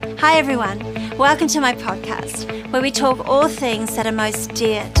Hi everyone, welcome to my podcast where we talk all things that are most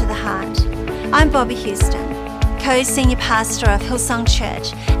dear to the heart. I'm Bobby Houston, co-senior pastor of Hillsong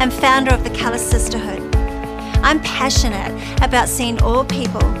Church and founder of the Colour Sisterhood. I'm passionate about seeing all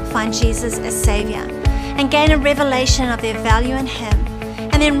people find Jesus as Saviour and gain a revelation of their value in Him,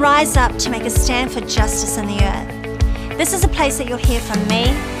 and then rise up to make a stand for justice in the earth. This is a place that you'll hear from me,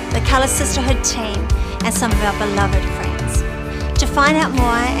 the Colour Sisterhood team, and some of our beloved friends. To find out more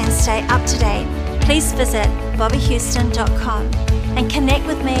and stay up to date, please visit bobbyhouston.com and connect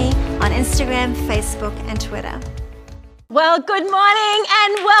with me on Instagram, Facebook, and Twitter. Well, good morning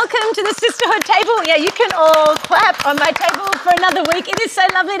and welcome to the Sisterhood table. Yeah, you can all clap on my table for another week. It is so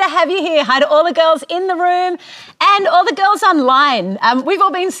lovely to have you here. Hi to all the girls in the room and all the girls online. We've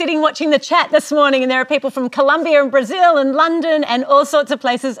all been sitting watching the chat this morning, and there are people from Colombia and Brazil and London and all sorts of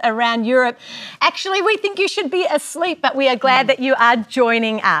places around Europe. Actually, we think you should be asleep, but we are glad that you are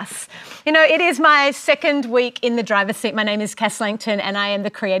joining us. You know, it is my second week in the driver's seat. My name is Cass Langton and I am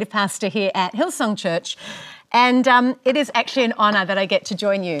the creative pastor here at Hillsong Church. And it is actually an honour that I get to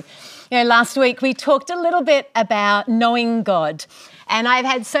join you. You know, last week we talked a little bit about knowing God, and I've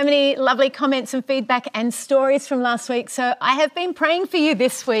had so many lovely comments and feedback and stories from last week. So I have been praying for you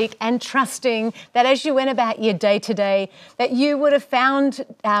this week and trusting that as you went about your day to day, that you would have found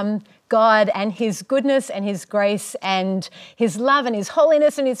God and His goodness and His grace and His love and His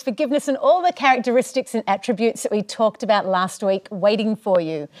holiness and His forgiveness and all the characteristics and attributes that we talked about last week waiting for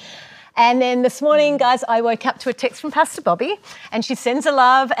you. And then this morning, guys, I woke up to a text from Pastor Bobby, and she sends a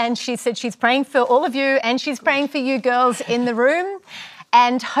love, and she said she's praying for all of you, and she's praying for you girls in the room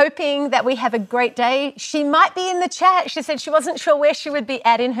and hoping that we have a great day. She might be in the chat. She said she wasn't sure where she would be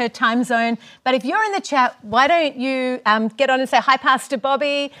at in her time zone. But if you're in the chat, why don't you get on and say, hi, Pastor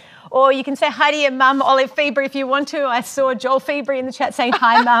Bobby, or you can say hi to your mum, Olive Feebury, if you want to. I saw Joel Feebury in the chat saying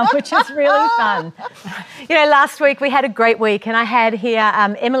hi, mum, which is really fun. You know, last week we had a great week, and I had here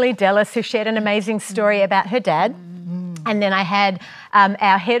Emily Dellis, who shared an amazing story about her dad. And then I had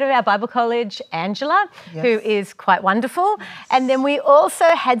our head of our Bible college, Angela, who is quite wonderful. And then we also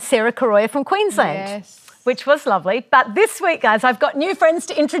had Sarah Karoya from Queensland. Which was lovely. But this week, guys, I've got new friends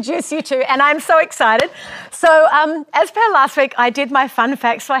to introduce you to, and I'm so excited. So as per last week, I did my fun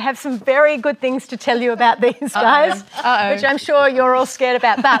facts, so I have some very good things to tell you about these guys, which I'm sure you're all scared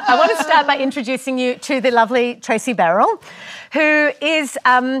about. But I want to start by introducing you to the lovely Tracy Barrell, who is,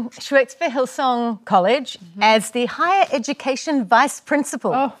 she works for Hillsong College as the Higher Education Vice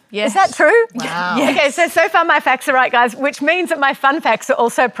Principal. Oh, yes. Is that true? Wow. Yes. Okay, so far my facts are right, guys, which means that my fun facts are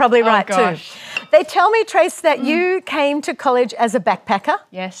also probably right too. They tell me, Trace, that you came to college as a backpacker.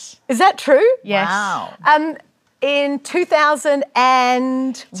 Yes. Is that true? Yes. Wow. In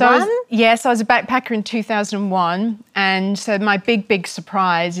 2001? So I was a backpacker in 2001, and so my big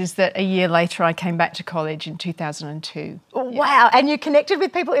surprise is that a year later I came back to college in 2002. Wow, and you connected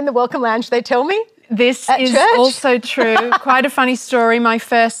with people in the Welcome Lounge, they tell me? This is also true. Quite a funny story. My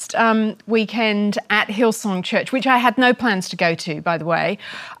first weekend at Hillsong Church, which I had no plans to go to, by the way,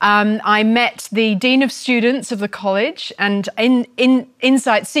 I met the Dean of Students of the college, and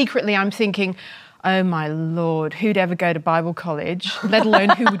inside, secretly, I'm thinking, oh my Lord, who'd ever go to Bible college, let alone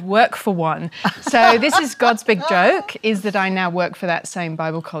who would work for one? So this is God's big joke, is that I now work for that same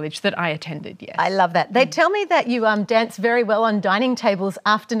Bible college that I attended, yes. I love that. They tell me that you dance very well on dining tables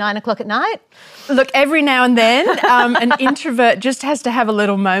after 9 o'clock at night. Look, every now and then, an introvert just has to have a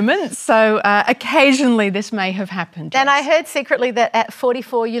little moment. So occasionally this may have happened. And I heard secretly that at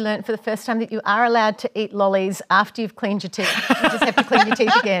 44 you learnt for the first time that you are allowed to eat lollies after you've cleaned your teeth. You just have to clean your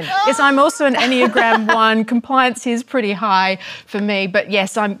teeth again. Yes, I'm also an Enneagram 1. Compliance is pretty high for me. But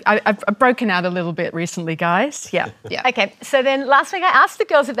yes, I've broken out a little bit recently, guys. Yeah. Okay, so then last week I asked the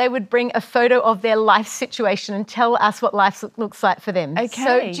girls if they would bring a photo of their life situation and tell us what life looks like for them. Okay.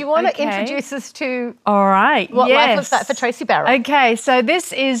 So do you want to introduce us to what life looks like for Tracy Barrell? Okay, so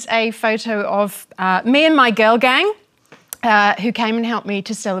this is a photo of me and my girl gang, who came and helped me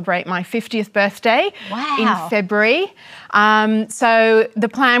to celebrate my 50th birthday in February. So the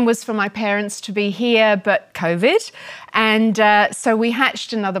plan was for my parents to be here, but COVID. And so we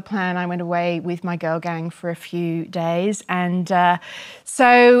hatched another plan. I went away with my girl gang for a few days. And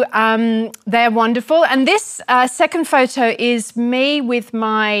so they're wonderful. And this second photo is me with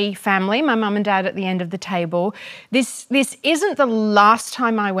my family, my mum and dad at the end of the table. This isn't the last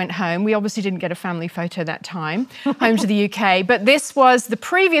time I went home. We obviously didn't get a family photo that time, home to the UK. But this was the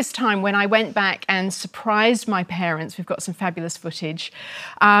previous time when I went back and surprised my parents. We've got some fabulous footage.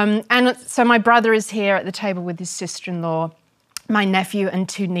 And so my brother is here at the table with his sister-in-law. my nephew and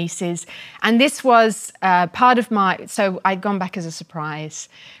 2 nieces. And this was part of so I'd gone back as a surprise.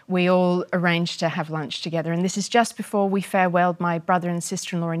 We all arranged to have lunch together. And this is just before we farewelled my brother and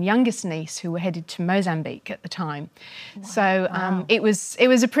sister-in-law and youngest niece, who were headed to Mozambique at the time. Wow. So it was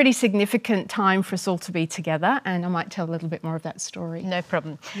a pretty significant time for us all to be together. And I might tell a little bit more of that story. No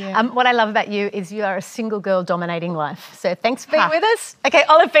problem. Yeah. What I love about you is you are a single girl dominating life. So thanks for being with us. Okay,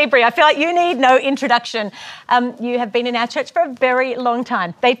 Olive Febrey, I feel like you need no introduction. You have been in our church for a very long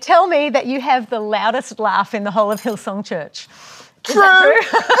time. They tell me that you have the loudest laugh in the whole of Hillsong Church. Is that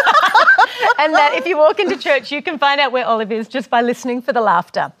true? And that if you walk into church, you can find out where Olive is just by listening for the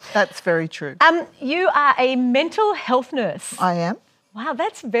laughter. That's very true. You are a mental health nurse. I am. Wow,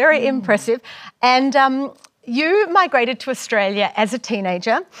 that's very impressive. And you migrated to Australia as a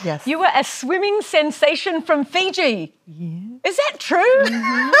teenager. Yes. You were a swimming sensation from Fiji. Yeah. Is that true?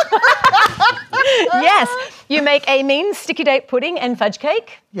 Yes. You make a mean sticky date pudding and fudge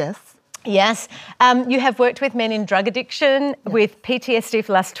cake. Yes. Yes. You have worked with men in drug addiction, with PTSD for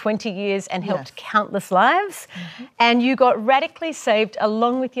the last 20 years and helped countless lives. Mm-hmm. And you got radically saved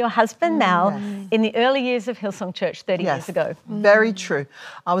along with your husband Mal in the early years of Hillsong Church 30 years ago. Very true.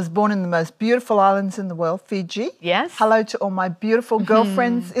 I was born in the most beautiful islands in the world, Fiji. Yes. Hello to all my beautiful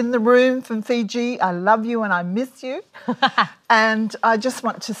girlfriends in the room from Fiji. I love you and I miss you. And I just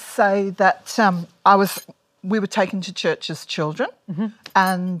want to say that we were taken to church as children,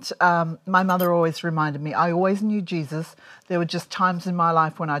 and my mother always reminded me, I always knew Jesus. There were just times in my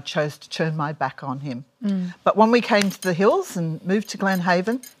life when I chose to turn my back on him. But when we came to the hills and moved to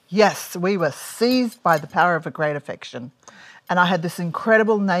Glenhaven, yes, we were seized by the power of a great affection. And I had this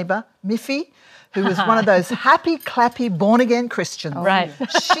incredible neighbour, Miffy, who was one of those happy, clappy, born-again Christians. Right.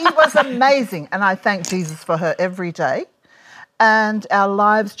 She was amazing, and I thank Jesus for her every day. And our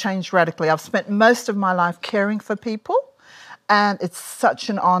lives changed radically. I've spent most of my life caring for people, and it's such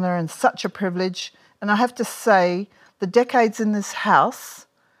an honour and such a privilege. And I have to say, the decades in this house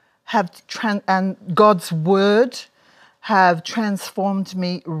and God's word have transformed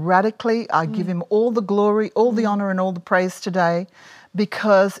me radically. I give him all the glory, all the honour and all the praise today,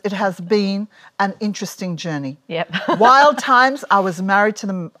 because it has been an interesting journey. Yep. Wild times. I was married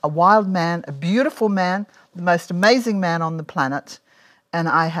to a wild man, a beautiful man, the most amazing man on the planet, and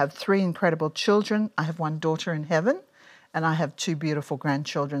I have 3 incredible children. I have 1 daughter in heaven, and I have 2 beautiful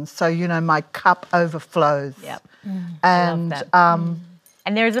grandchildren. So, my cup overflows. Yep. And I love that.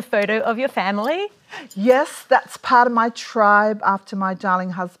 And there is a photo of your family. Yes, that's part of my tribe after my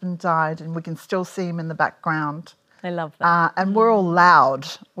darling husband died, and we can still see him in the background. I love that. And we're all loud.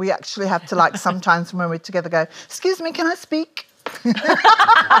 We actually have to, sometimes when we're together, go, "Excuse me, can I speak?"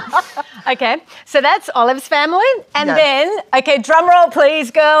 Okay, so that's Olive's family. And then, drum roll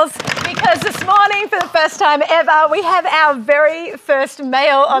please, girls, because this morning, for the first time ever, we have our very first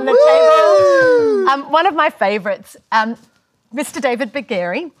male on the table. One of my favourites, Mr. David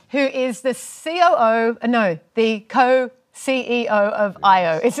Bageri, who is the co-CEO of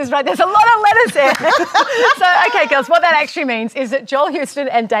IO. It says right, there's a lot of letters there. So, okay, girls, what that actually means is that Joel Houston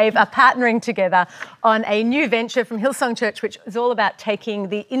and Dave are partnering together on a new venture from Hillsong Church, which is all about taking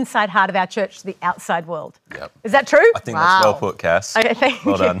the inside heart of our church to the outside world. Yep. Is that true? I think that's well put, Cass. Okay, thank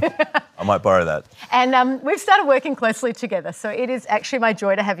you. Well done. I might borrow that. And we've started working closely together, so it is actually my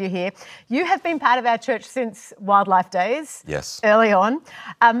joy to have you here. You have been part of our church since Wildlife Days. Yes. Early on.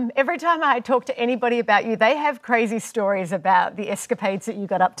 Every time I talk to anybody about you, they have crazy stories about the escapades that you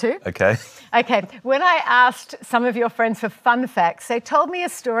got up to. Okay. Okay, when I asked some of your friends for fun facts, they told me a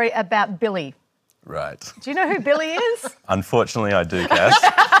story about Billy. Right. Do you know who Billy is? Unfortunately, I do, Cass.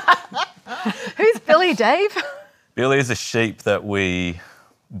 Who's Billy, Dave? Billy is a sheep that we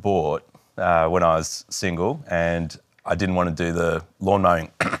bought when I was single, and I didn't want to do the lawn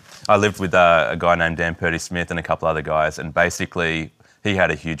mowing. I lived with a guy named Dan Purdy Smith and a couple other guys, and basically he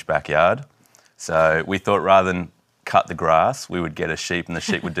had a huge backyard. So we thought rather than cut the grass, we would get a sheep and the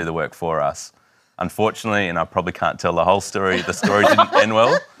sheep would do the work for us. Unfortunately, and I probably can't tell the whole story, the story didn't end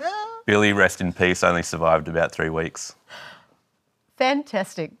well. Billy, rest in peace, only survived about 3 weeks.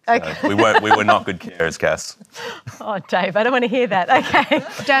 Fantastic. Okay. So we were not good carers, Cass. Oh, Dave, I don't want to hear that. Okay.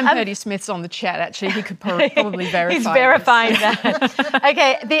 Dan Purdy Smith's on the chat, actually. He could probably verify. He's verifying that.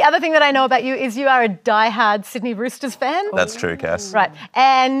 Okay, the other thing that I know about you is you are a diehard Sydney Roosters fan. That's true, Cass. Right.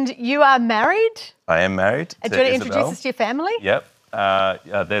 And you are married? I am married to Do you want to Isabel. introduce us to your family? Yep.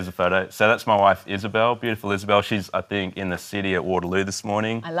 There's a photo. So that's my wife, Isabel, beautiful Isabel. She's, I think, in the city at Waterloo this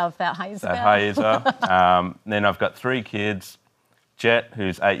morning. I love that. Hi, Isabel. So, hi, Isa. Then I've got 3 kids. Jet,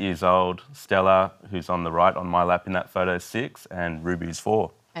 who's 8 years old. Stella, who's on the right on my lap in that photo, 6. And Ruby's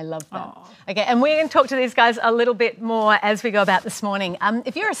 4. I love that. Okay, and we're going to talk to these guys a little bit more as we go about this morning.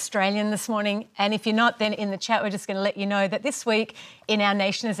 If you're Australian this morning, and if you're not, then in the chat we're just going to let you know that this week in our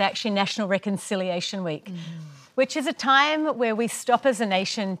nation is actually National Reconciliation Week, which is a time where we stop as a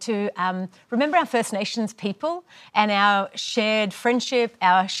nation to remember our First Nations people and our shared friendship,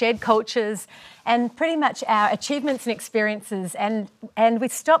 our shared cultures, and pretty much our achievements and experiences. And we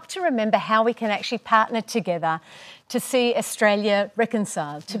stop to remember how we can actually partner together to see Australia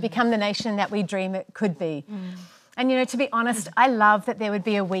reconciled, to become the nation that we dream it could be. And, you know, to be honest, I love that there would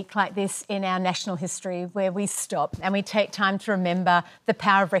be a week like this in our national history where we stop and we take time to remember the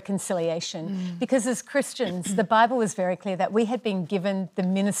power of reconciliation. Because as Christians, the Bible was very clear that we had been given the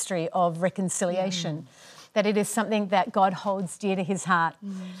ministry of reconciliation, that it is something that God holds dear to his heart.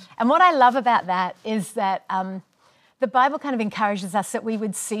 And what I love about that is that the Bible kind of encourages us that we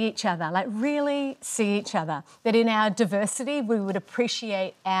would see each other, like really see each other, that in our diversity we would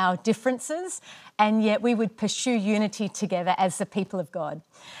appreciate our differences and yet we would pursue unity together as the people of God.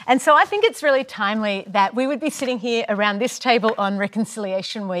 And so I think it's really timely that we would be sitting here around this table on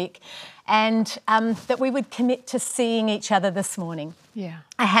Reconciliation Week and that we would commit to seeing each other this morning. Yeah.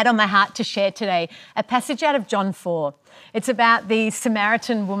 I had on my heart to share today a passage out of John 4. It's about the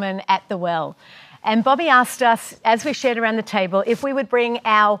Samaritan woman at the well. And Bobby asked us, as we shared around the table, if we would bring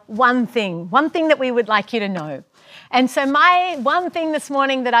our one thing that we would like you to know. And so my one thing this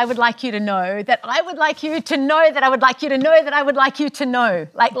morning that I would like you to know, that I would like you to know, that I would like you to know, that I would like you to know,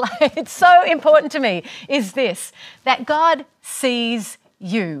 like it's so important to me, is this, that God sees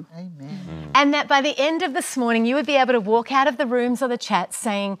you. Amen. And that by the end of this morning, you would be able to walk out of the rooms or the chats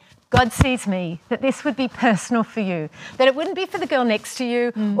saying, God sees me, that this would be personal for you, that it wouldn't be for the girl next to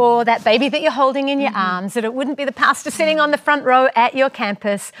you or that baby that you're holding in your arms, that it wouldn't be the pastor sitting on the front row at your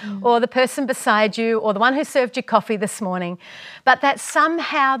campus or the person beside you or the one who served you coffee this morning, but that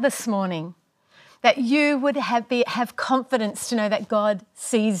somehow this morning that you would have confidence to know that God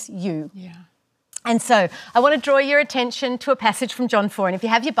sees you. Yeah. And so I want to draw your attention to a passage from John 4. And if you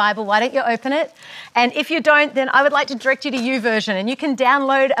have your Bible, why don't you open it? And if you don't, then I would like to direct you to YouVersion. And you can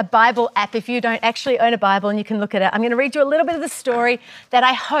download a Bible app if you don't actually own a Bible and you can look at it. I'm going to read you a little bit of the story that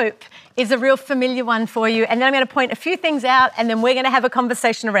I hope is a real familiar one for you. And then I'm going to point a few things out and then we're going to have a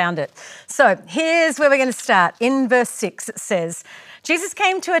conversation around it. So here's where we're going to start. In verse 6, it says, Jesus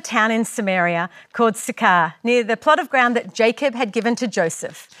came to a town in Samaria called Sychar, near the plot of ground that Jacob had given to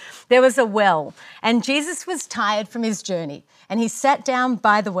Joseph. There was a well, and Jesus was tired from his journey, and he sat down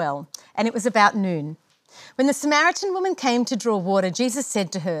by the well, and it was about noon. When the Samaritan woman came to draw water, Jesus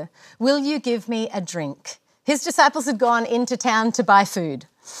said to her, "Will you give me a drink?" His disciples had gone into town to buy food.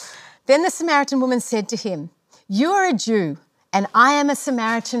 Then the Samaritan woman said to him, "You are a Jew, and I am a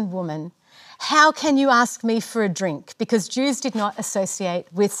Samaritan woman. How can you ask me for a drink?" Because Jews did not associate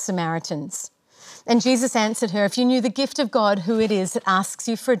with Samaritans. And Jesus answered her, "If you knew the gift of God, who it is that asks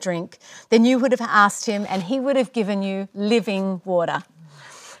you for a drink, then you would have asked him and he would have given you living water."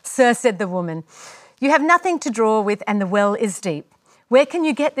 "Sir," said the woman, "you have nothing to draw with and the well is deep. Where can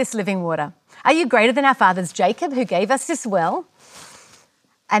you get this living water? Are you greater than our fathers Jacob, who gave us this well?"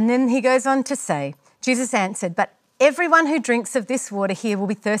 And then he goes on to say, Jesus answered, "But everyone who drinks of this water here will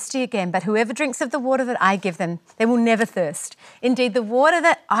be thirsty again, but whoever drinks of the water that I give them, they will never thirst. Indeed, the water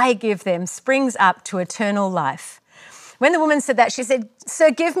that I give them springs up to eternal life." When the woman said that, she said,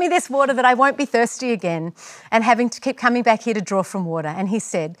 "Sir, give me this water that I won't be thirsty again and having to keep coming back here to draw from water." And he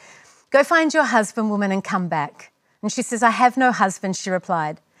said, "Go find your husband, woman, and come back." And she says, "I have no husband," she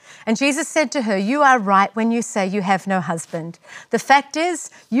replied. And Jesus said to her, "You are right when you say you have no husband. The fact is,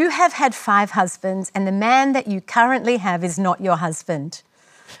 you have had 5 husbands, and the man that you currently have is not your husband."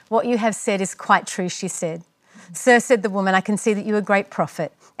 "What you have said is quite true," she said. "Sir," said the woman, "I can see that you are a great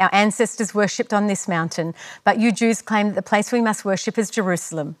prophet. Our ancestors worshipped on this mountain, but you Jews claim that the place we must worship is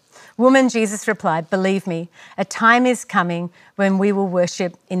Jerusalem." "Woman," Jesus replied, "believe me, a time is coming when we will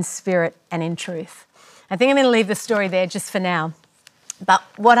worship in spirit and in truth." I think I'm going to leave the story there just for now. But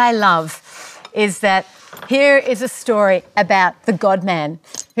what I love is that here is a story about the God-man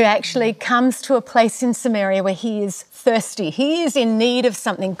who actually comes to a place in Samaria where he is thirsty. He is in need of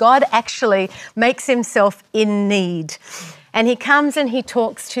something. God actually makes himself in need. And he comes and he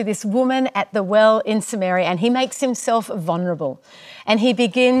talks to this woman at the well in Samaria and he makes himself vulnerable. And he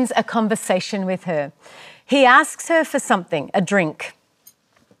begins a conversation with her. He asks her for something, a drink.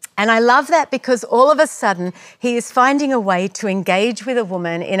 And I love that because all of a sudden he is finding a way to engage with a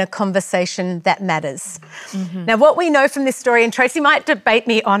woman in a conversation that matters. Now, what we know from this story, and Tracy might debate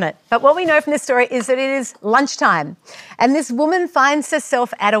me on it, but what we know from this story is that it is lunchtime and this woman finds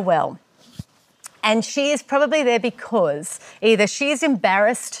herself at a well. And she is probably there because either she is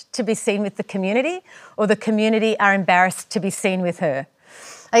embarrassed to be seen with the community or the community are embarrassed to be seen with her.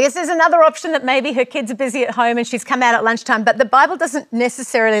 I guess there's another option that maybe her kids are busy at home and she's come out at lunchtime, but the Bible doesn't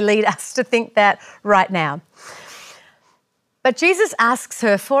necessarily lead us to think that right now. But Jesus asks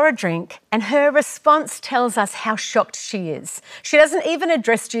her for a drink and her response tells us how shocked she is. She doesn't even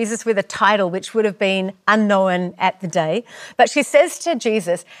address Jesus with a title, which would have been unknown at the day. But she says to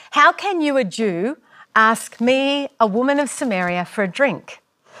Jesus, "How can you, a Jew, ask me, a woman of Samaria, for a drink?"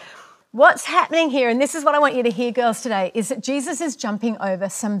 What's happening here, and this is what I want you to hear, girls, today, is that Jesus is jumping over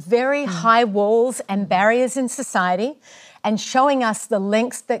some very high walls and barriers in society and showing us the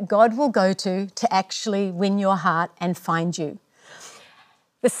lengths that God will go to actually win your heart and find you.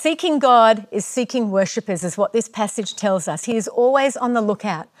 The seeking God is seeking worshippers, is what this passage tells us. He is always on the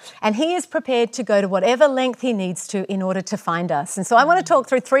lookout and he is prepared to go to whatever length he needs to in order to find us. And so I want to talk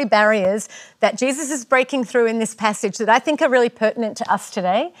through 3 barriers that Jesus is breaking through in this passage that I think are really pertinent to us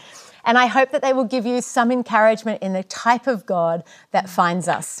today. And I hope that they will give you some encouragement in the type of God that finds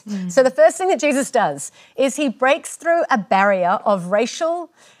us. So the first thing that Jesus does is he breaks through a barrier of racial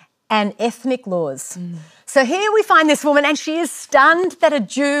and ethnic laws. So here we find this woman and she is stunned that a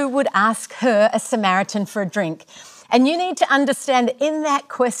Jew would ask her, a Samaritan, for a drink. And you need to understand that in that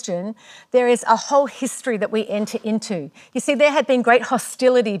question, there is a whole history that we enter into. You see, there had been great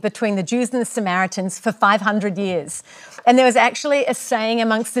hostility between the Jews and the Samaritans for 500 years. And there was actually a saying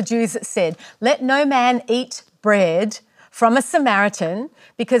amongst the Jews that said, "Let no man eat bread from a Samaritan,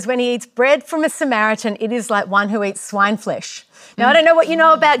 because when he eats bread from a Samaritan, it is like one who eats swine flesh." Now, I don't know what you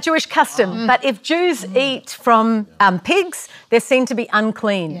know about Jewish custom, but if Jews eat from pigs, they're seen to be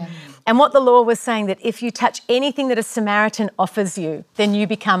unclean. Yeah. And what the law was saying, that if you touch anything that a Samaritan offers you, then you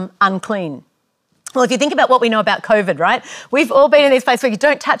become unclean. Well, if you think about what we know about COVID, right? We've all been in this place where you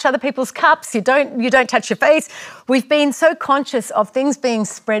don't touch other people's cups, you don't touch your face. We've been so conscious of things being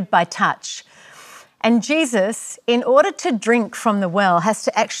spread by touch. And Jesus, in order to drink from the well, has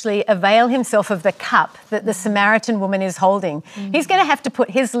to actually avail himself of the cup that the Samaritan woman is holding. He's going to have to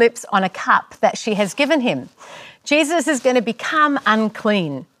put his lips on a cup that she has given him. Jesus is going to become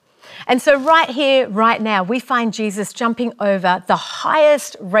unclean. And so right here, right now, we find Jesus jumping over the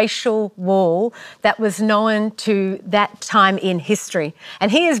highest racial wall that was known to that time in history.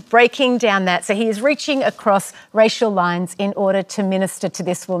 And he is breaking down that. So he is reaching across racial lines in order to minister to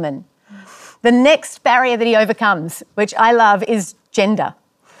this woman. The next barrier that he overcomes, which I love, is gender.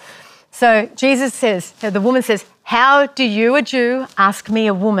 So Jesus says, the woman says, "How do you, a Jew, ask me,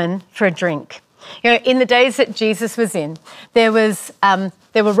 a woman, for a drink?" You know, in the days that Jesus was in, there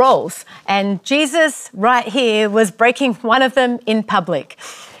were roles, and Jesus right here was breaking one of them in public.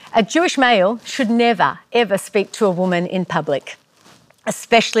 A Jewish male should never, ever speak to a woman in public,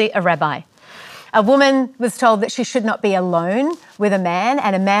 especially a rabbi. A woman was told that she should not be alone with a man,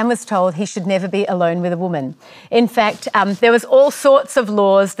 and a man was told he should never be alone with a woman. In fact, there was all sorts of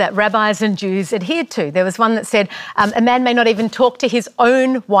laws that rabbis and Jews adhered to. There was one that said a man may not even talk to his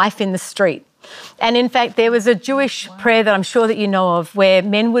own wife in the street. And in fact, there was a Jewish prayer that I'm sure that you know of where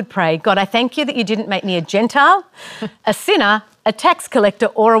men would pray, "God, I thank you that you didn't make me a Gentile, a sinner, a tax collector,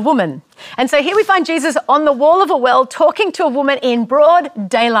 or a woman." And so here we find Jesus on the wall of a well talking to a woman in broad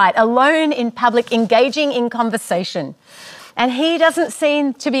daylight, alone in public, engaging in conversation. And he doesn't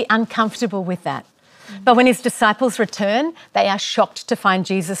seem to be uncomfortable with that. But when his disciples return, they are shocked to find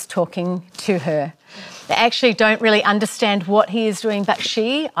Jesus talking to her. They actually don't really understand what he is doing, but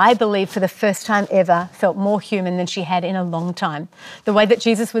she, I believe, for the first time ever, felt more human than she had in a long time. The way that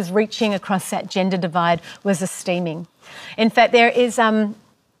Jesus was reaching across that gender divide was esteeming. In fact, there is a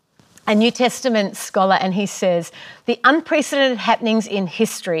New Testament scholar, and he says, the unprecedented happenings in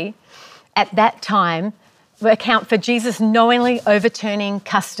history at that time account for Jesus knowingly overturning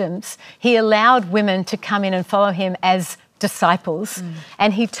customs. He allowed women to come in and follow him as disciples,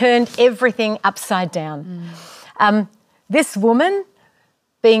 and he turned everything upside down. This woman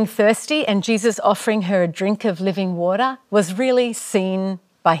being thirsty and Jesus offering her a drink of living water was really seen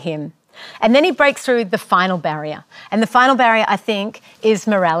by him. And then he breaks through the final barrier. And the final barrier, I think, is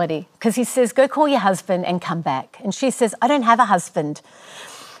morality, because he says, "Go call your husband and come back." And she says, "I don't have a husband."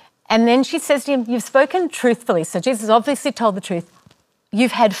 And then she says to him, "You've spoken truthfully." So Jesus obviously told the truth.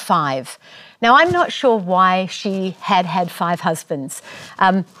 "You've had 5. Now, I'm not sure why she had 5 husbands.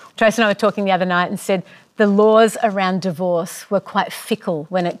 Trace and I were talking the other night and said, the laws around divorce were quite fickle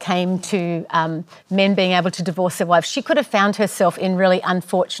when it came to men being able to divorce their wives. She could have found herself in really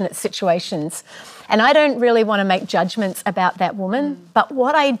unfortunate situations. And I don't really want to make judgments about that woman, but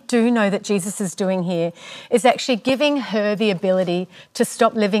what I do know that Jesus is doing here is actually giving her the ability to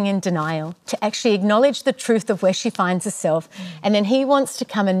stop living in denial, to actually acknowledge the truth of where she finds herself, and then he wants to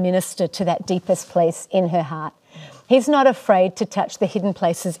come and minister to that deepest place in her heart. He's not afraid to touch the hidden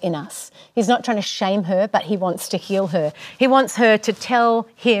places in us. He's not trying to shame her, but he wants to heal her. He wants her to tell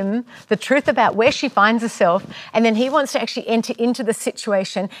him the truth about where she finds herself, and then he wants to actually enter into the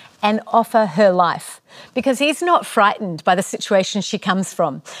situation and offer her life, because he's not frightened by the situation she comes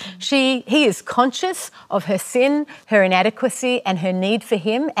from. He is conscious of her sin, her inadequacy, and her need for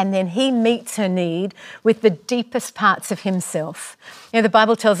him, and then he meets her need with the deepest parts of himself. You know, the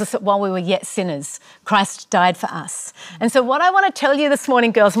Bible tells us that while we were yet sinners, Christ died for us. And so what I want to tell you this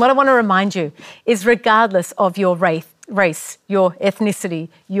morning, girls, and what I want to remind you is, regardless of your race, your ethnicity,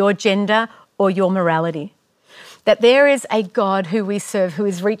 your gender, or your morality, that there is a God who we serve who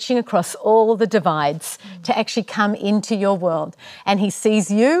is reaching across all the divides to actually come into your world. And he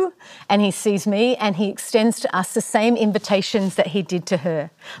sees you and he sees me, and he extends to us the same invitations that he did to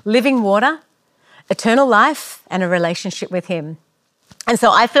her: living water, eternal life, and a relationship with him. And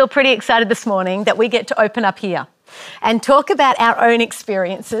so I feel pretty excited this morning that we get to open up here and talk about our own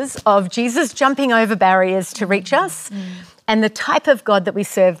experiences of Jesus jumping over barriers to reach us and the type of God that we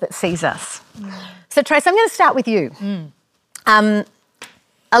serve that sees us. So Trace, I'm going to start with you. A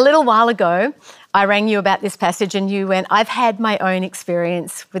little while ago, I rang you about this passage and you went, I've had my own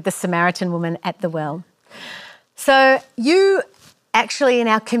experience with the Samaritan woman at the well. So you actually in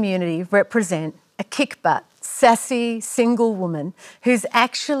our community represent a kick-butt, sassy, single woman who's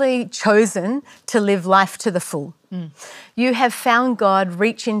actually chosen to live life to the full. You have found God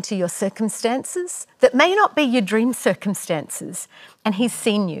reach into your circumstances that may not be your dream circumstances, and he's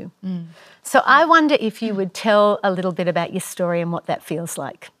seen you. So I wonder if you would tell a little bit about your story and what that feels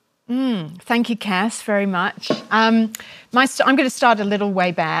like. Thank you, Cass, very much. I'm going to start a little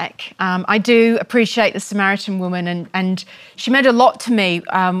way back. I do appreciate the Samaritan woman, and she meant a lot to me.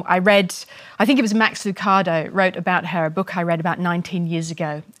 I think it was Max Lucado wrote about her, a book I read about 19 years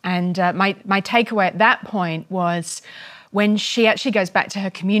ago. And my takeaway at that point was when she actually goes back to her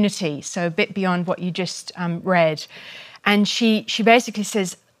community, so a bit beyond what you just read. And she basically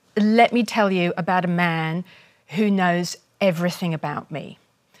says, let me tell you about a man who knows everything about me. ...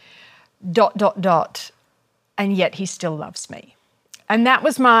 and yet he still loves me. And that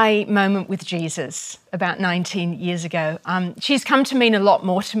was my moment with Jesus about 19 years ago. She's come to mean a lot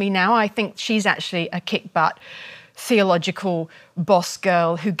more to me now. I think she's actually a kick-butt theological boss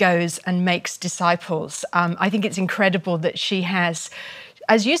girl who goes and makes disciples. I think it's incredible that she has,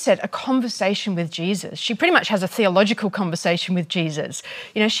 as you said, a conversation with Jesus. She pretty much has a theological conversation with Jesus.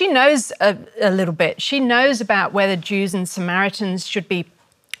 You know, she knows a little bit. She knows about whether Jews and Samaritans should be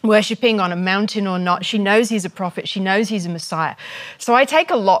worshipping on a mountain or not. She knows he's a prophet. She knows he's a Messiah. So I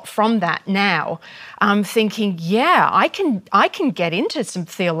take a lot from that now, thinking, yeah, I can get into some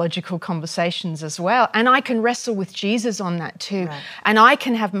theological conversations as well, and I can wrestle with Jesus on that too. Right. And I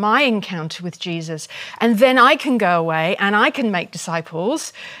can have my encounter with Jesus, and then I can go away and I can make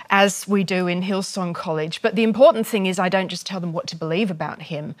disciples, as we do in Hillsong College. But the important thing is I don't just tell them what to believe about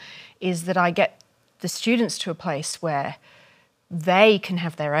him, is that I get the students to a place where they can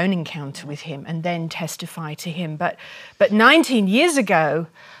have their own encounter with him and then testify to him. But 19 years ago,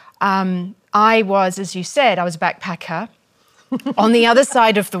 I was, as you said, I was a backpacker on the other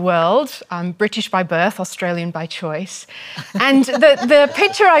side of the world. I'm British by birth, Australian by choice. And the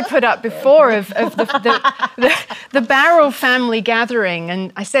picture I put up before of the Barrel family gathering,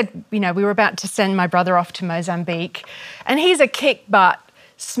 and I said, you know, we were about to send my brother off to Mozambique, and he's a kick-butt,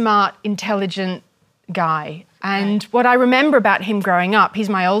 smart, intelligent guy. And what I remember about him growing up, he's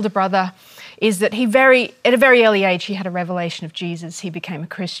my older brother, is that at a very early age, he had a revelation of Jesus. He became a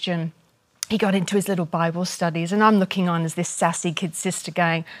Christian. He got into his little Bible studies, and I'm looking on as this sassy kid sister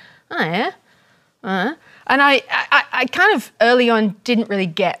going, oh yeah? And I kind of early on didn't really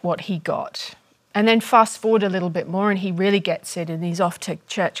get what he got. And then fast forward a little bit more and he really gets it, and he's off to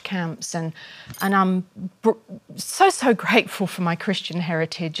church camps, and I'm so grateful for my Christian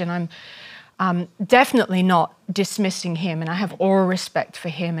heritage, and Definitely not dismissing him, and I have all respect for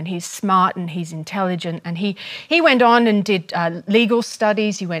him, and he's smart and he's intelligent, and he went on and did legal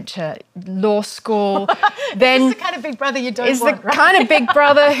studies. He went to law school. Then This is the kind of big brother you don't is want, the right? kind of big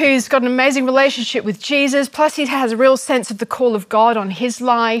brother who's got an amazing relationship with Jesus, plus he has a real sense of the call of God on his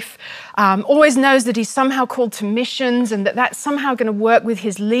life, always knows that he's somehow called to missions and that that's somehow going to work with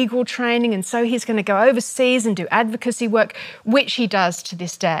his legal training, and so he's going to go overseas and do advocacy work, which he does to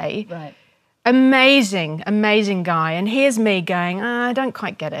this day. Right. Amazing, amazing guy. And here's me going, I don't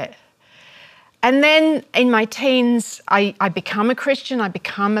quite get it. And then in my teens, I become a Christian, I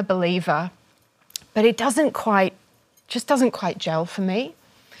become a believer, but it doesn't quite gel for me.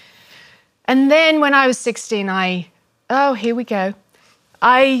 And then when I was 16, here we go.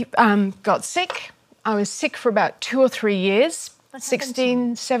 I got sick. I was sick for about 2 or 3 years,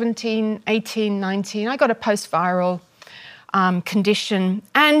 16, 17, 18, 19. I got a post-viral condition,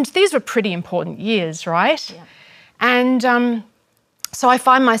 and these were pretty important years, right? Yeah. And so I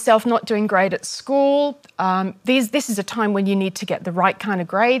find myself not doing great at school. This is a time when you need to get the right kind of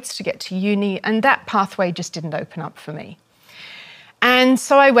grades to get to uni, and that pathway just didn't open up for me. And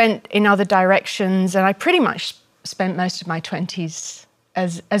so I went in other directions, and I pretty much spent most of my 20s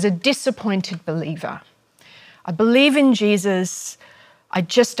as a disappointed believer. I believe in Jesus, I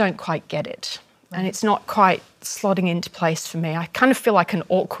just don't quite get it. And it's not quite slotting into place for me. I kind of feel like an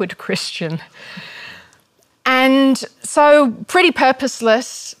awkward Christian. And so pretty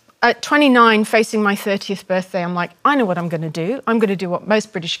purposeless. At 29, facing my 30th birthday, I'm like, I know what I'm going to do. I'm going to do what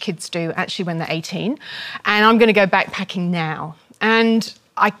most British kids do actually when they're 18. And I'm going to go backpacking now. And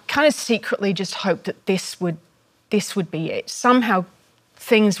I kind of secretly just hoped that this would be it. Somehow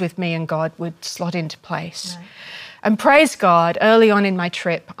things with me and God would slot into place. Right. And praise God, early on in my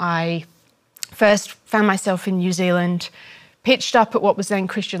trip, I first found myself in New Zealand, pitched up at what was then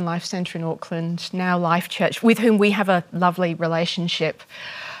Christian Life Centre in Auckland, now Life Church, with whom we have a lovely relationship,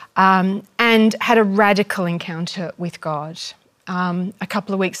 and had a radical encounter with God. A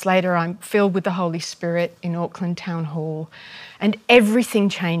couple of weeks later, I'm filled with the Holy Spirit in Auckland Town Hall, and everything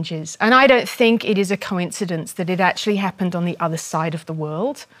changes. And I don't think it is a coincidence that it actually happened on the other side of the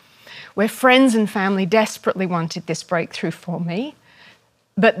world, where friends and family desperately wanted this breakthrough for me,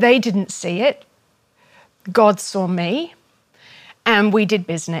 but they didn't see it. God saw me, and we did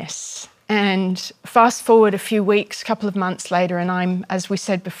business. And fast forward a few weeks, a couple of months later, and I'm, as we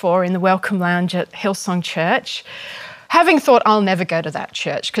said before, in the Welcome Lounge at Hillsong Church, having thought I'll never go to that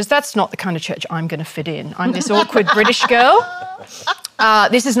church because that's not the kind of church I'm going to fit in. I'm this awkward British girl.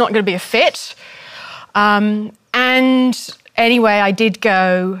 This is not going to be a fit. And anyway, I did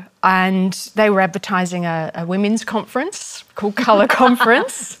go, and they were advertising a women's conference called Colour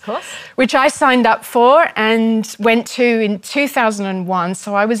Conference, Of course. which I signed up for and went to in 2001.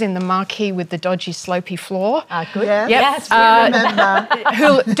 So I was in the marquee with the dodgy, slopey floor. Good. Yes. Yes, We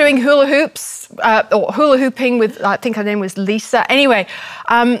remember. Doing hula hoops, or hula hooping with, I think her name was Lisa. Anyway,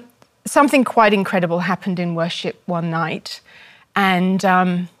 something quite incredible happened in worship one night. And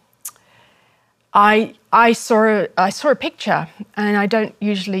I saw a picture, and I don't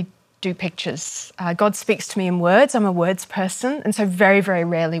usually do pictures. God speaks to me in words. I'm a words person, and so very, very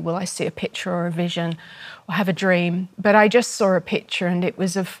rarely will I see a picture or a vision or have a dream. But I just saw a picture, and it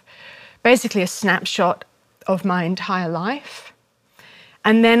was of basically a snapshot of my entire life.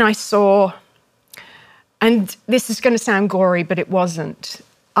 And then I saw, and this is going to sound gory, but it wasn't.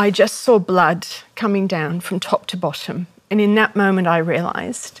 I just saw blood coming down from top to bottom. And in that moment, I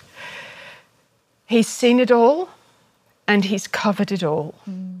realised He's seen it all, and He's covered it all.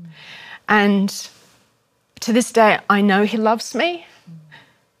 And to this day, I know He loves me.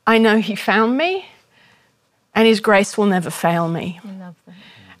 I know He found me, and His grace will never fail me. I love that.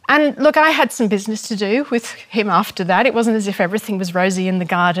 And look, I had some business to do with Him after that. It wasn't as if everything was rosy in the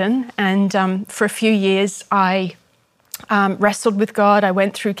garden. And for a few years, I wrestled with God. I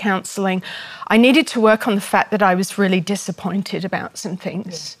went through counselling. I needed to work on the fact that I was really disappointed about some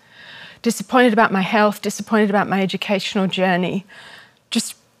things. Disappointed about my health, disappointed about my educational journey,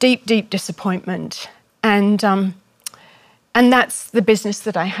 just deep, deep disappointment. And that's the business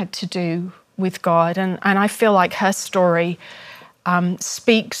that I had to do with God. And I feel like her story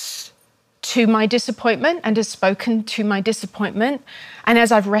speaks to my disappointment and has spoken to my disappointment. And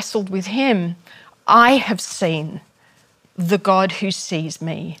as I've wrestled with Him, I have seen the God who sees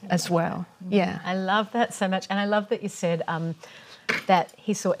me as well. Yeah. I love that so much. And I love that you said that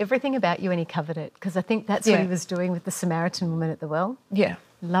He saw everything about you and He covered it, because I think that's what He was doing with the Samaritan woman at the well. Yeah.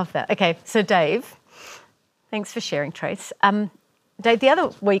 Love that. Okay, so Dave, thanks for sharing, Trace. Dave, the other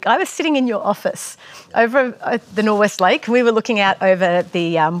week I was sitting in your office over at the Norwest Lake. We were looking out over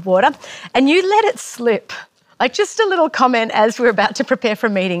the water and you let it slip, like just a little comment as we were about to prepare for a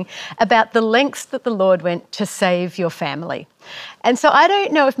meeting about the lengths that the Lord went to save your family. And so I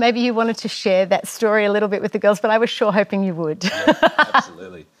don't know if maybe you wanted to share that story a little bit with the girls, but I was sure hoping you would. Yeah,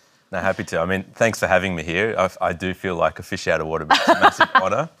 absolutely. No, happy to. I mean, thanks for having me here. I do feel like a fish out of water, but it's a massive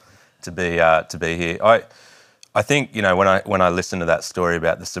honour to be here. I think, you know, when I listened to that story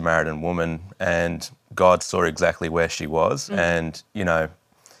about the Samaritan woman and God saw exactly where she was, and, you know,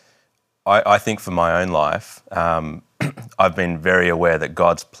 I think for my own life, I've been very aware that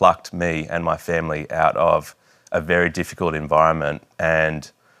God's plucked me and my family out of a very difficult environment,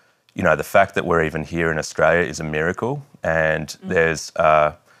 and, you know, the fact that we're even here in Australia is a miracle, and there's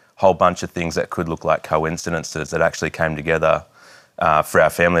a whole bunch of things that could look like coincidences that actually came together for our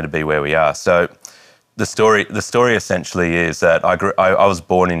family to be where we are. So the story essentially is that I was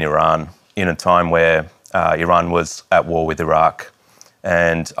born in Iran in a time where Iran was at war with Iraq,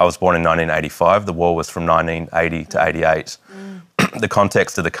 and I was born in 1985. The war was from 1980 to 88. The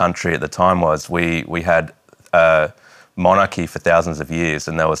context of the country at the time was we had a monarchy for thousands of years,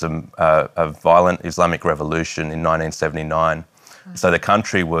 and there was a violent Islamic revolution in 1979. So the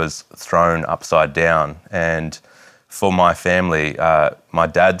country was thrown upside down, and for my family, my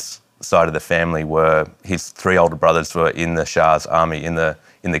dad's side of the family his three older brothers were in the Shah's army, in the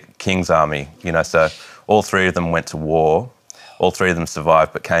King's army, you know, so all three of them went to war. All three of them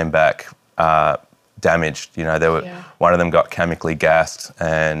survived but came back damaged. You know, one of them got chemically gassed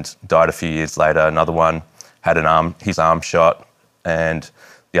and died a few years later. Another one had his arm shot, and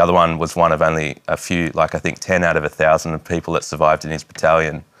the other one was one of only a few, like I think 10 out of 1,000 of people that survived in his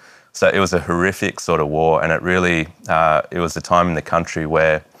battalion. So it was a horrific sort of war, and it really, it was a time in the country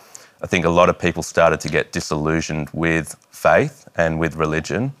where I think a lot of people started to get disillusioned with faith and with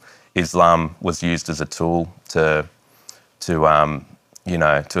religion. Islam was used as a tool to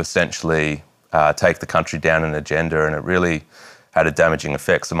essentially take the country down an agenda, and it really had a damaging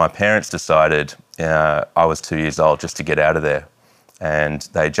effect. So my parents decided, I was 2 years old, just to get out of there. And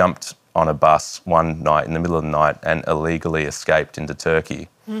they jumped on a bus one night in the middle of the night and illegally escaped into Turkey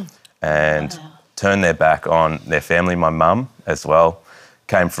and turned their back on their family. My mum as well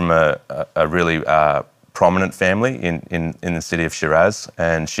came from a really prominent family in the city of Shiraz,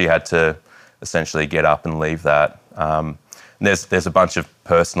 and she had to essentially get up and leave that. There's a bunch of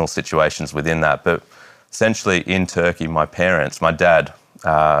personal situations within that, but essentially in Turkey, my dad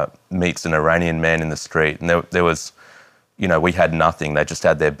meets an Iranian man in the street, and there was, you know, we had nothing. They just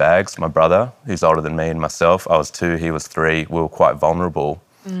had their bags. My brother, who's older than me, and myself, I was 2, he was 3, we were quite vulnerable.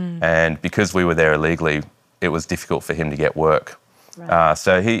 And because we were there illegally, it was difficult for him to get work. Right.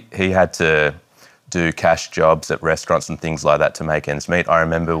 So he had to do cash jobs at restaurants and things like that to make ends meet. I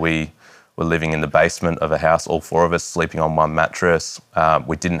remember we were living in the basement of a house, all 4 of us sleeping on one mattress.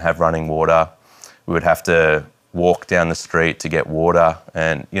 We didn't have running water. We would have to walk down the street to get water,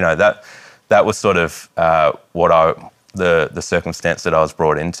 and you know that was sort of the circumstance that I was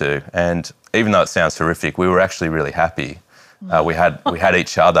brought into. And even though it sounds horrific, we were actually really happy. We had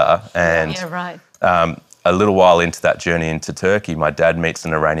each other, and a little while into that journey into Turkey, my dad meets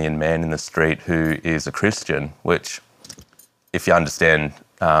an Iranian man in the street who is a Christian, which, if you understand,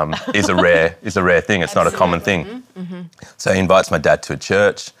 is a rare thing. It's not a common thing. So he invites my dad to a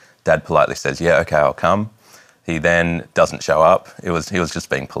church. Dad politely says, "Yeah, okay, I'll come." He then doesn't show up. He was just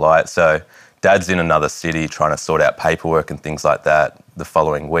being polite. So Dad's in another city trying to sort out paperwork and things like that the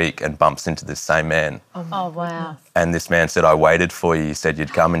following week, and bumps into this same man. Oh, wow. And this man said, "I waited for you. You said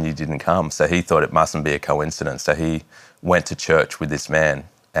you'd come and you didn't come." So he thought it mustn't be a coincidence. So he went to church with this man,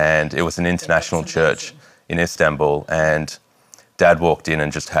 and it was an international church in Istanbul. And Dad walked in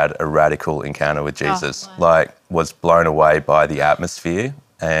and just had a radical encounter with Jesus, was blown away by the atmosphere.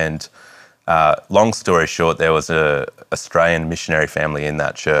 And long story short, there was a Australian missionary family in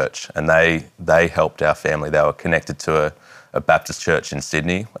that church, and they helped our family. They were connected to a Baptist church in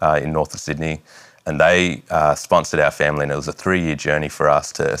Sydney, in north of Sydney, and they sponsored our family, and it was a 3-year journey for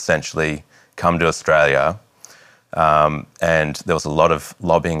us to essentially come to Australia. And there was a lot of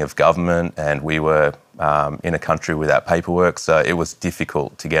lobbying of government, and we were in a country without paperwork, so it was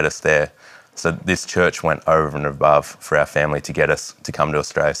difficult to get us there. So this church went over and above for our family to get us to come to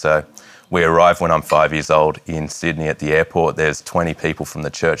Australia. So we arrived when I'm 5 years old in Sydney at the airport. There's 20 people from the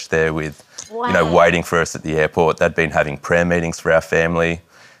church there with, waiting for us at the airport. They'd been having prayer meetings for our family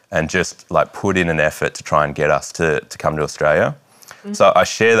and just put in an effort to try and get us to come to Australia. So I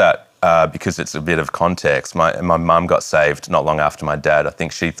share that because it's a bit of context. My mum got saved not long after my dad. I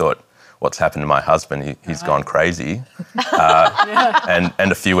think she thought what's happened to my husband? He's gone crazy. And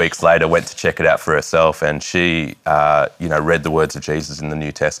a few weeks later went to check it out for herself, and she, read the words of Jesus in the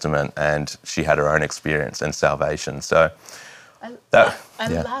New Testament, and she had her own experience and salvation. So I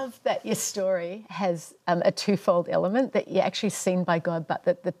love that your story has a twofold element, that you're actually seen by God, but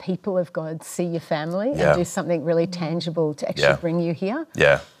that the people of God see your family and do something really tangible to actually bring you here.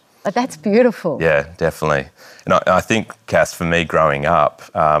 Yeah. But that's beautiful. Yeah, definitely. And I think, Cass, for me growing up,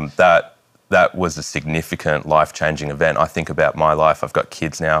 that was a significant life-changing event. I think about my life. I've got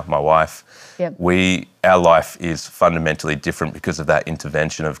kids now, my wife. Yep. Our life is fundamentally different because of that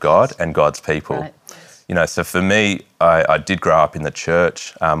intervention of God and God's people. Right. So for me, I did grow up in the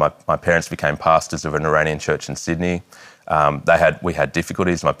church. My parents became pastors of an Iranian church in Sydney. We had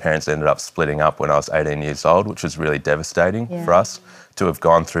difficulties. My parents ended up splitting up when I was 18 years old, which was really devastating for us to have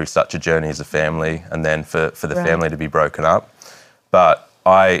gone through such a journey as a family, and then for the family to be broken up. But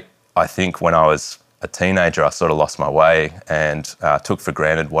I think when I was a teenager, I sort of lost my way and took for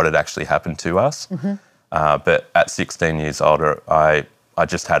granted what had actually happened to us. But at 16 years older, I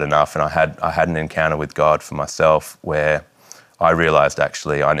just had enough, and I had an encounter with God for myself where I realised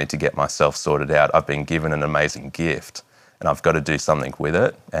actually I need to get myself sorted out. I've been given an amazing gift and I've got to do something with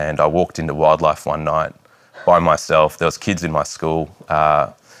it. And I walked into wildlife one night by myself. There was kids in my school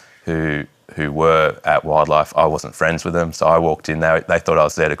who were at wildlife. I wasn't friends with them, so I walked in there. They thought I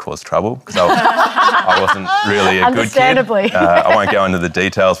was there to cause trouble because I wasn't really a good kid. Understandably. I won't go into the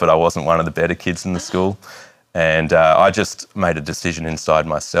details, but I wasn't one of the better kids in the school. And I just made a decision inside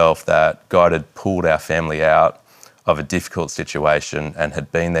myself that God had pulled our family out of a difficult situation and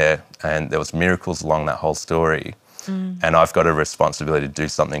had been there, and there was miracles along that whole story. And I've got a responsibility to do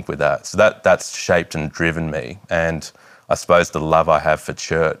something with that. So that's shaped and driven me. And I suppose the love I have for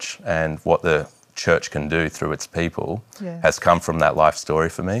church and what the church can do through its people has come from that life story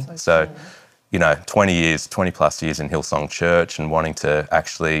for me. So 20 plus years in Hillsong Church and wanting to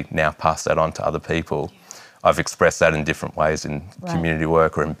actually now pass that on to other people. I've expressed that in different ways in community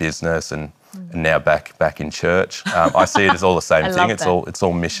work or in business, and now back in church. I see it as all the same thing. It's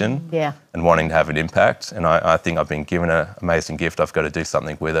all mission and wanting to have an impact. And I think I've been given an amazing gift. I've got to do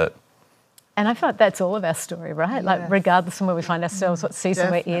something with it. And I feel like that's all of our story, right? Yes. Like regardless of where we find ourselves, what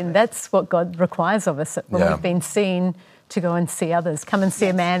season we're in, that's what God requires of us. When we've been seen, to go and see others. Come and see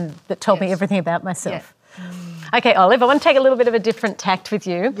a man that told me everything about myself. Okay, Olive, I want to take a little bit of a different tact with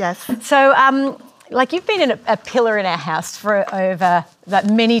you. Yes. So, you've been a pillar in our house for over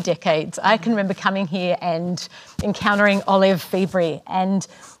many decades. I can remember coming here and encountering Olive February, and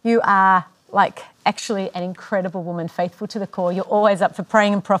you are actually an incredible woman, faithful to the core. You're always up for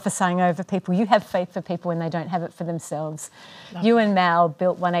praying and prophesying over people. You have faith for people when they don't have it for themselves. You and Mal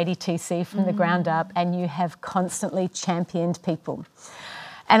built 180TC from the ground up, and you have constantly championed people.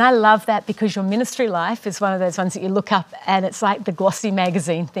 And I love that because your ministry life is one of those ones that you look up and it's like the glossy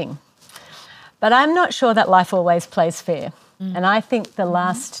magazine thing. But I'm not sure that life always plays fair. And I think the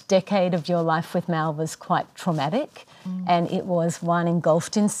last decade of your life with Mal was quite traumatic, and it was one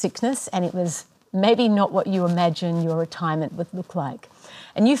engulfed in sickness, and it was maybe not what you imagine your retirement would look like.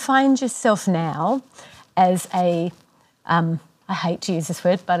 And you find yourself now as I hate to use this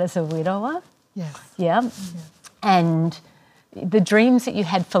word, but as a widower. Yes. Yeah. And the dreams that you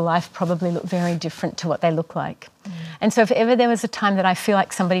had for life probably look very different to what they look like. And so if ever there was a time that I feel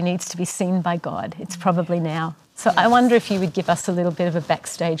like somebody needs to be seen by God, it's probably now. So I wonder if you would give us a little bit of a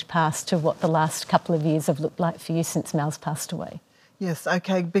backstage pass to what the last couple of years have looked like for you since Mal's passed away. Yes,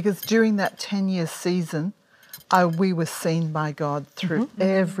 okay, because during that 10-year season, we were seen by God through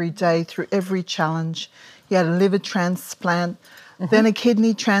every day, through every challenge. He had a liver transplant, then a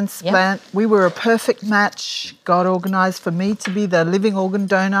kidney transplant. We were a perfect match. God organised for me to be the living organ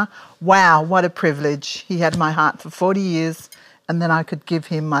donor. Wow, what a privilege. He had my heart for 40 years, and then I could give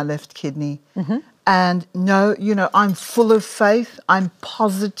him my left kidney. And no, I'm full of faith. I'm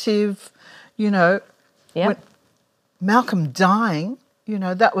positive, When Malcolm dying,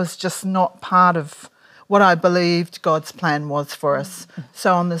 that was just not part of what I believed God's plan was for us.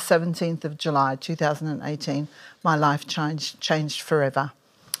 So on the 17th of July, 2018, my life changed forever.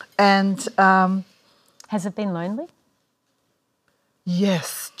 And has it been lonely?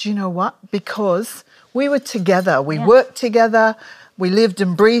 Yes. Do you know what? Because we were together. We worked together. We lived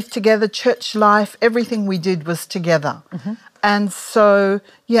and breathed together. Church life, everything we did was together. And so,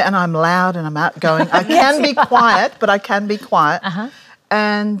 and I'm loud and I'm outgoing. I can be quiet, but I can be quiet.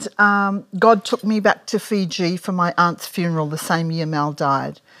 And God took me back to Fiji for my aunt's funeral the same year Mal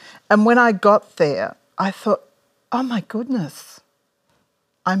died. And when I got there, I thought, oh my goodness,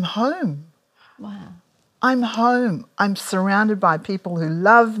 I'm home. Wow. I'm home. I'm surrounded by people who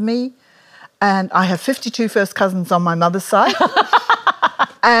love me. And I have 52 first cousins on my mother's side.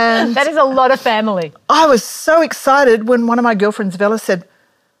 And that is a lot of family. I was so excited when one of my girlfriends, Vella, said,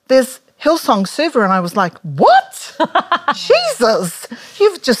 there's Hillsong Suva. And I was like, what? Jesus,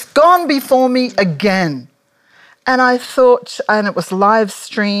 you've just gone before me again. And I thought, and it was live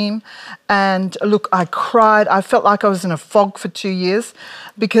stream, and look, I cried. I felt like I was in a fog for 2 years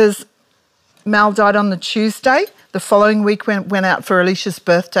because Mal died on the Tuesday. The following week went out for Alicia's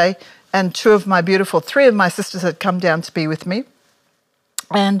birthday, and three of my sisters had come down to be with me.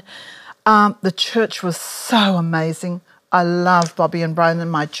 And the church was so amazing. I love Bobby and Brian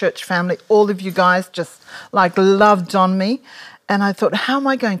and my church family. All of you guys just like loved on me. And I thought, how am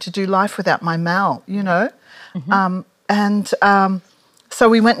I going to do life without my Mal, you know? So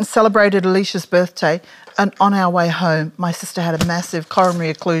we went and celebrated Alicia's birthday, and on our way home, my sister had a massive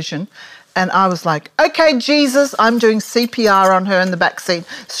coronary occlusion, and I was like, okay, Jesus, I'm doing CPR on her in the back seat,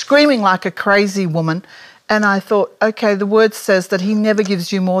 screaming like a crazy woman. And I thought, okay, the word says that he never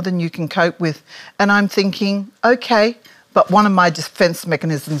gives you more than you can cope with. And I'm thinking, okay, but one of my defense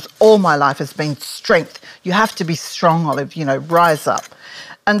mechanisms all my life has been strength. You have to be strong, Olive, you know, rise up.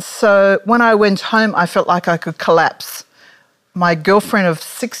 And so when I went home, I felt like I could collapse. My girlfriend of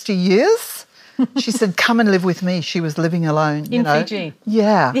 60 years, she said, come and live with me. She was living alone. In Fiji?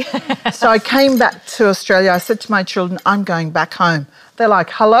 Yeah. So I came back to Australia. I said to my children, I'm going back home. They're like,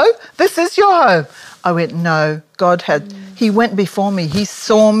 hello, this is your home. I went, no, God he went before me. He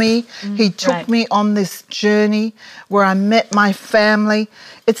saw me. He took me on this journey where I met my family.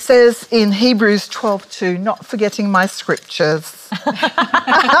 It says in Hebrews 12:2, not forgetting my scriptures.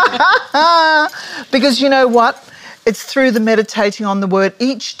 Because you know what? It's through the meditating on the word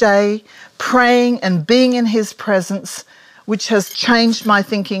each day, praying and being in his presence, which has changed my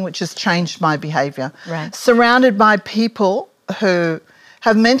thinking, which has changed my behaviour. Right. Surrounded by people who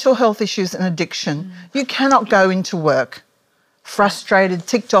have mental health issues and addiction. You cannot go into work frustrated,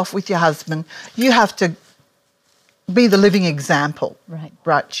 ticked off with your husband. You have to be the living example.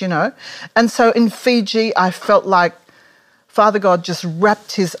 Right, you know. And so in Fiji, I felt like Father God just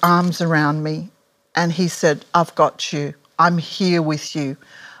wrapped his arms around me and he said, I've got you. I'm here with you.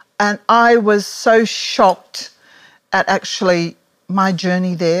 And I was so shocked at actually my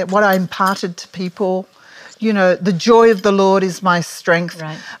journey there, what I imparted to people. You know, the joy of the Lord is my strength.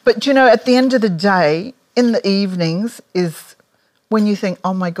 Right. But, you know, at the end of the day, in the evenings is when you think,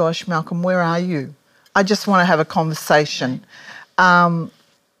 oh, my gosh, Malcolm, where are you? I just want to have a conversation.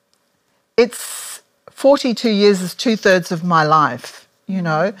 It's 42 years is 2/3 of my life, you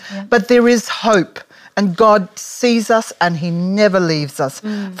know, but there is hope. And God sees us and he never leaves us.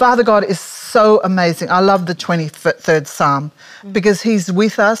 Father God is so amazing. I love the 23rd Psalm because he's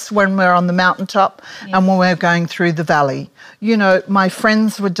with us when we're on the mountaintop and when we're going through the valley. You know, my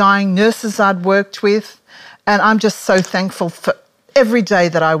friends were dying, nurses I'd worked with, and I'm just so thankful for every day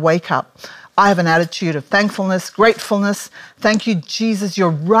that I wake up. I have an attitude of thankfulness, gratefulness. Thank you, Jesus, you're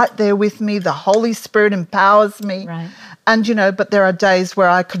right there with me. The Holy Spirit empowers me. Right. And, you know, but there are days where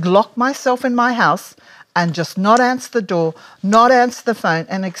I could lock myself in my house and just not answer the door, not answer the phone,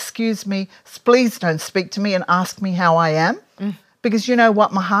 and excuse me, please don't speak to me and ask me how I am. Because you know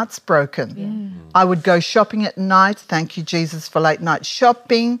what? My heart's broken. I would go shopping at night. Thank you, Jesus, for late night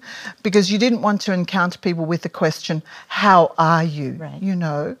shopping, because you didn't want to encounter people with the question, how are you? Right. You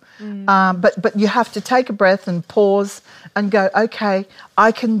know? But you have to take a breath and pause and go, okay,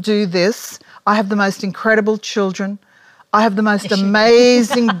 I can do this. I have the most incredible children. I have the most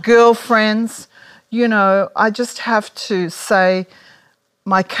amazing girlfriends. You know, I just have to say,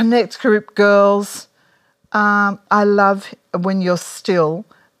 my Connect group girls, I love when you're still,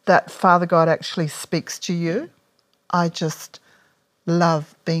 that Father God actually speaks to you. I just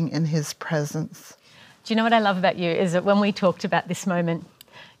love being in his presence. Do you know what I love about you is that when we talked about this moment,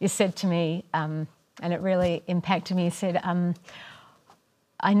 you said to me, and it really impacted me, you said,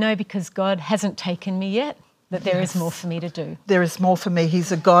 I know because God hasn't taken me yet, that there is more for me to do. There is more for me.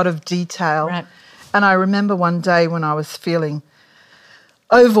 He's a God of detail. Right. And I remember one day when I was feeling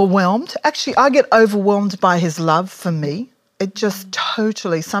overwhelmed. Actually, I get overwhelmed by his love for me. It just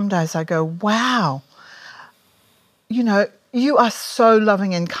totally, some days I go, wow, you know, you are so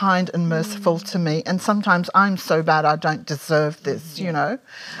loving and kind and merciful to me. And sometimes I'm so bad I don't deserve this, you know.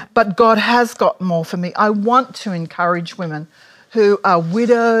 But God has got more for me. I want to encourage women who are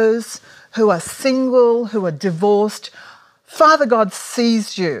widows, who are single, who are divorced. Father God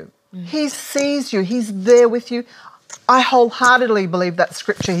sees you. He sees you. He's there with you. I wholeheartedly believe that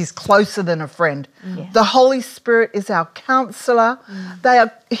scripture, he's closer than a friend. The Holy Spirit is our counselor.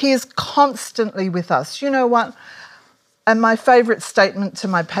 He is constantly with us. You know what? And my favourite statement to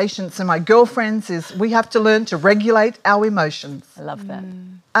my patients and my girlfriends is we have to learn to regulate our emotions. I love that.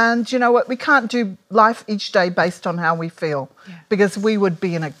 And you know what? We can't do life each day based on how we feel because we would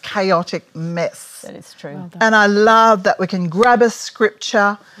be in a chaotic mess. That is true. And I love that we can grab a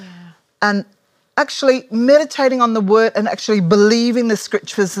scripture and actually meditating on the word and actually believing the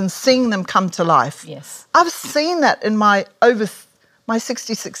scriptures and seeing them come to life. Yes. I've seen that in my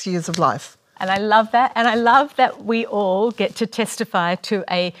 66 years of life. And I love that. And I love that we all get to testify to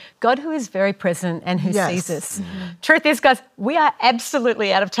a God who is very present and who sees us. Truth is, guys, we are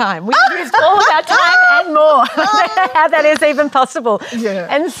absolutely out of time. We've used all of our time and more. How that is even possible. Yeah.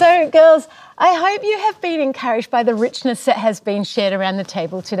 And so, girls, I hope you have been encouraged by the richness that has been shared around the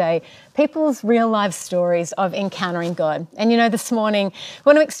table today. People's real life stories of encountering God. And you know, this morning, I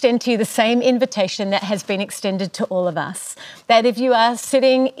want to extend to you the same invitation that has been extended to all of us. That if you are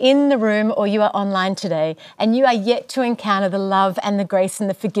sitting in the room or you are online today and you are yet to encounter the love and the grace and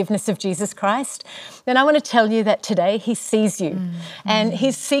the forgiveness of Jesus Christ, then I want to tell you that today he sees you and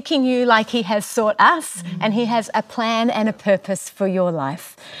he's seeking you like he has sought us, and he has a plan and a purpose for your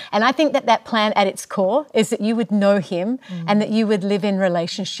life. And I think that that plan at its core is that you would know him and that you would live in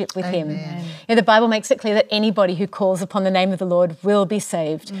relationship with him. You know, the Bible makes it clear that anybody who calls upon the name of the Lord will be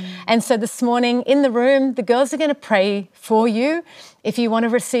saved. And so this morning in the room, the girls are going to pray for you if you want to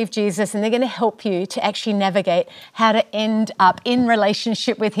receive Jesus, and they're going to help you to actually navigate how to end up in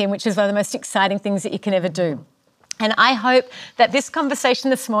relationship with him, which is one of the most exciting things that you can ever do. And I hope that this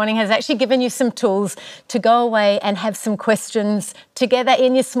conversation this morning has actually given you some tools to go away and have some questions together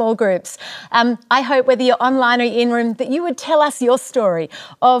in your small groups. I hope whether you're online or in room that you would tell us your story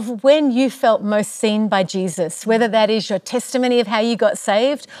of when you felt most seen by Jesus, whether that is your testimony of how you got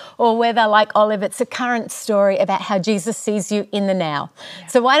saved or whether, like Olive, it's a current story about how Jesus sees you in the now.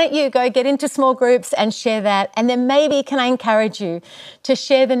 So why don't you go get into small groups and share that, and then maybe can I encourage you to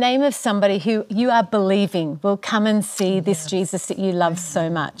share the name of somebody who you are believing will come and see this Jesus that you love so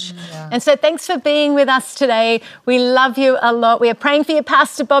much. And so thanks for being with us today. We love you a lot. We are praying for you,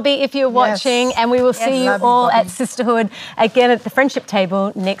 Pastor Bobby, if you're watching, and we will see you all at Sisterhood again at the friendship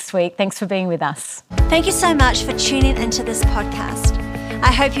table next week. Thanks for being with us. Thank you so much for tuning into this podcast.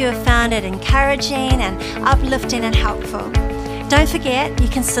 I hope you have found it encouraging and uplifting and helpful. Don't forget, you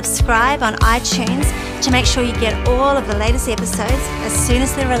can subscribe on iTunes to make sure you get all of the latest episodes as soon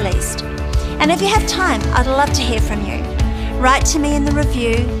as they're released. And if you have time, I'd love to hear from you. Write to me in the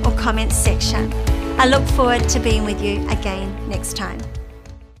review or comments section. I look forward to being with you again next time.